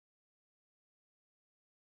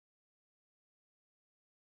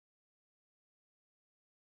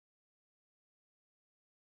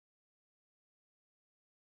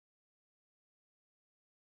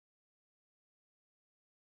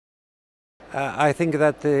I think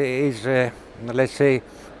that is, let's say,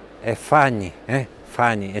 a funny,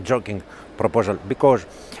 a joking proposal, because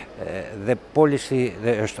the policy,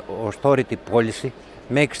 the austerity policy,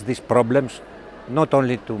 makes these problems not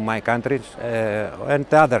only to my countries and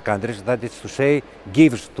the other countries, that is to say,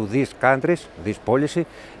 gives to these countries, this policy,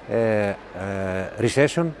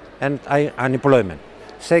 recession and unemployment.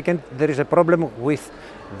 Second, there is a problem with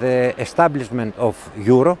the establishment of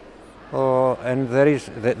euro, and there is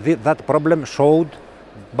that problem showed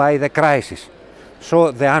by the crisis.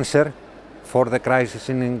 So the answer for the crisis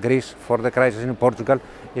in Greece, for the crisis in Portugal,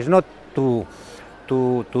 is not to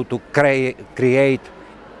create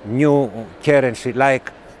new currency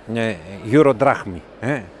like euro drachmi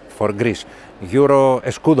for Greece, euro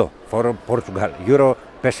escudo for Portugal, euro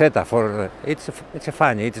peseta for it's a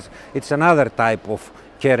funny, it's another type of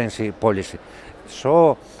currency policy.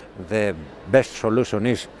 So the best solution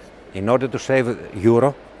is, in order to save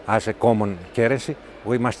euro as a common currency,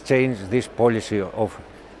 we must change this policy of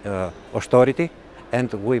austerity,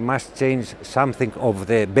 and we must change something of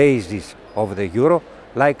the basis of the euro,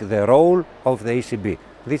 like the role of the ECB.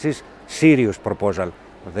 This is serious proposal.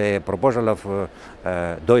 The proposal of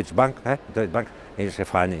Deutsche Bank is a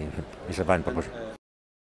funny proposal.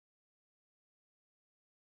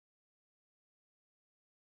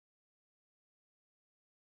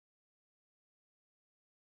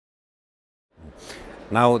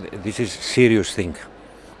 Now this is serious thing.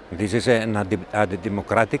 This is an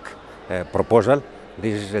democratic proposal.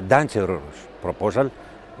 This is a dangerous proposal.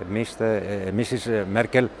 Mrs.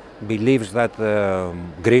 Merkel believes that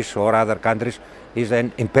Greece or other countries is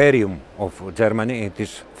an imperium of Germany. It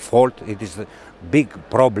is fault. It is a big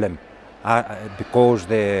problem because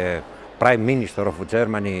the Prime Minister of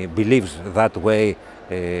Germany believes that way,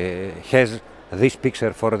 has this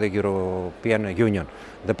picture for the European Union.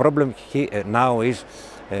 The problem now is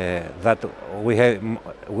that we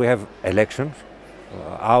have elections.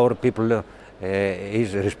 Our people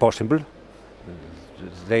is responsible.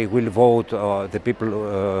 They will vote. The people,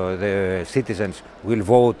 the citizens, will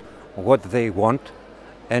vote what they want,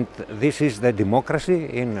 and this is the democracy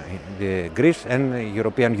in the Greece and the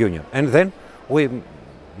European Union. And then we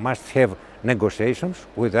must have negotiations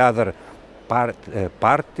with other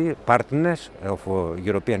partners of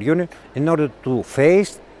European Union in order to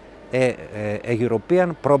face a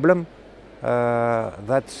European problem,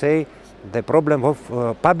 that say the problem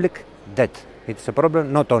of public debt. It's a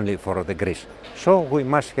problem not only for the Greece. So we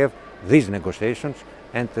must have these negotiations,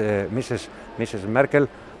 and Mrs. Merkel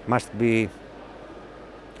must be,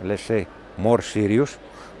 let's say, more serious,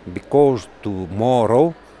 because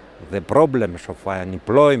tomorrow the problems of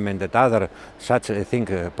unemployment and other such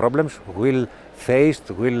problems will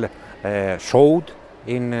showed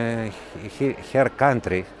in her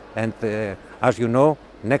country. And as you know,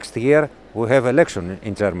 next year we have election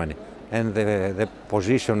in Germany, and the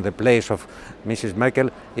position, the place of Mrs. Merkel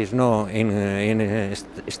is not in a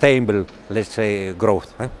stable, let's say, ground.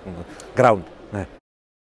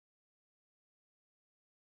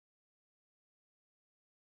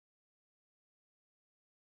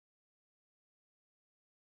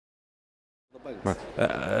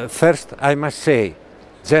 First, I must say,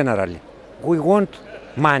 generally, we want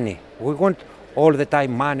money. We want all the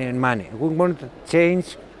time money and money. We want to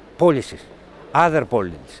change policies, other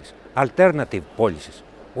policies, alternative policies.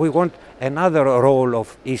 We want another role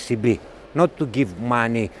of ECB, not to give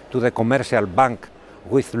money to the commercial bank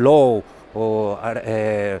with low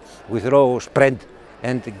spread,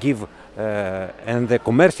 and and the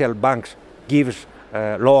commercial banks gives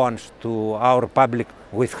loans to our public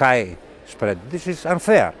with high spread. This is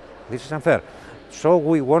unfair. This is unfair. So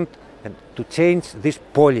we want to change this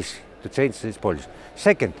policy.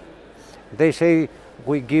 Second, they say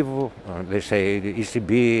we give. They say the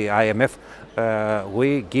ECB, IMF.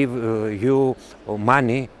 We give you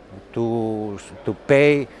money to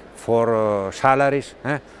pay for salaries,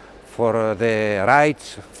 for the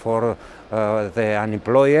rights, for the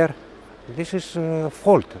unemployer. This is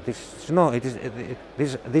fault.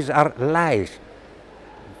 These are lies.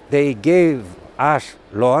 They gave us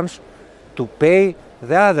loans to pay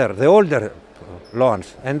the older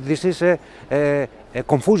loans, and this is a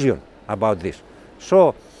confusion about this.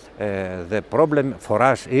 So the problem for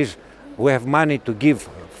us is we have money to give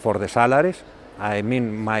for the salaries. I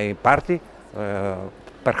mean, my party,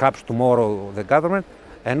 perhaps tomorrow the government,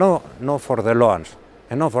 and no for the loans,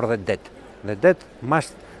 and no for the debt. The debt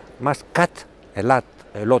must cut a lot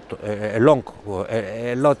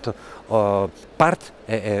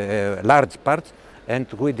large parts,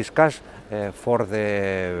 and we discuss for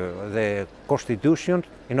the constitution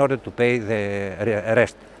in order to pay the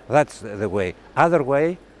rest. That's the way. Other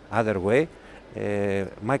way,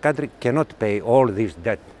 my country cannot pay all this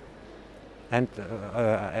debt. And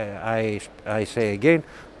I say again,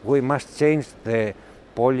 we must change the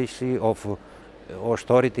policy of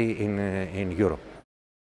austerity in Europe.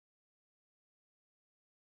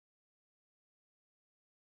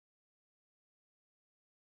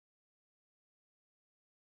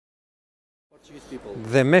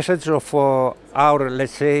 The message of our,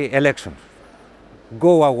 let's say, elections.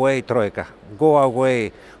 Go away Troika, go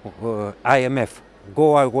away IMF,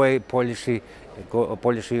 go away policy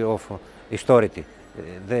of austerity.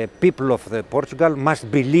 The people of Portugal must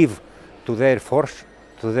believe to their force,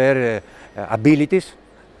 to their abilities,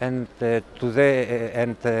 and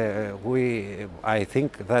I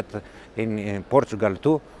think that in Portugal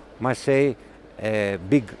too must say a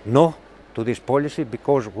big no to this policy,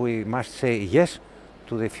 because we must say yes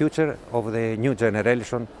to the future of the new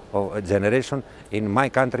generation in my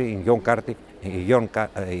country, in your country,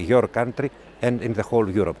 and in the whole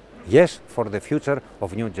Europe. Yes, for the future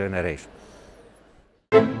of new generation.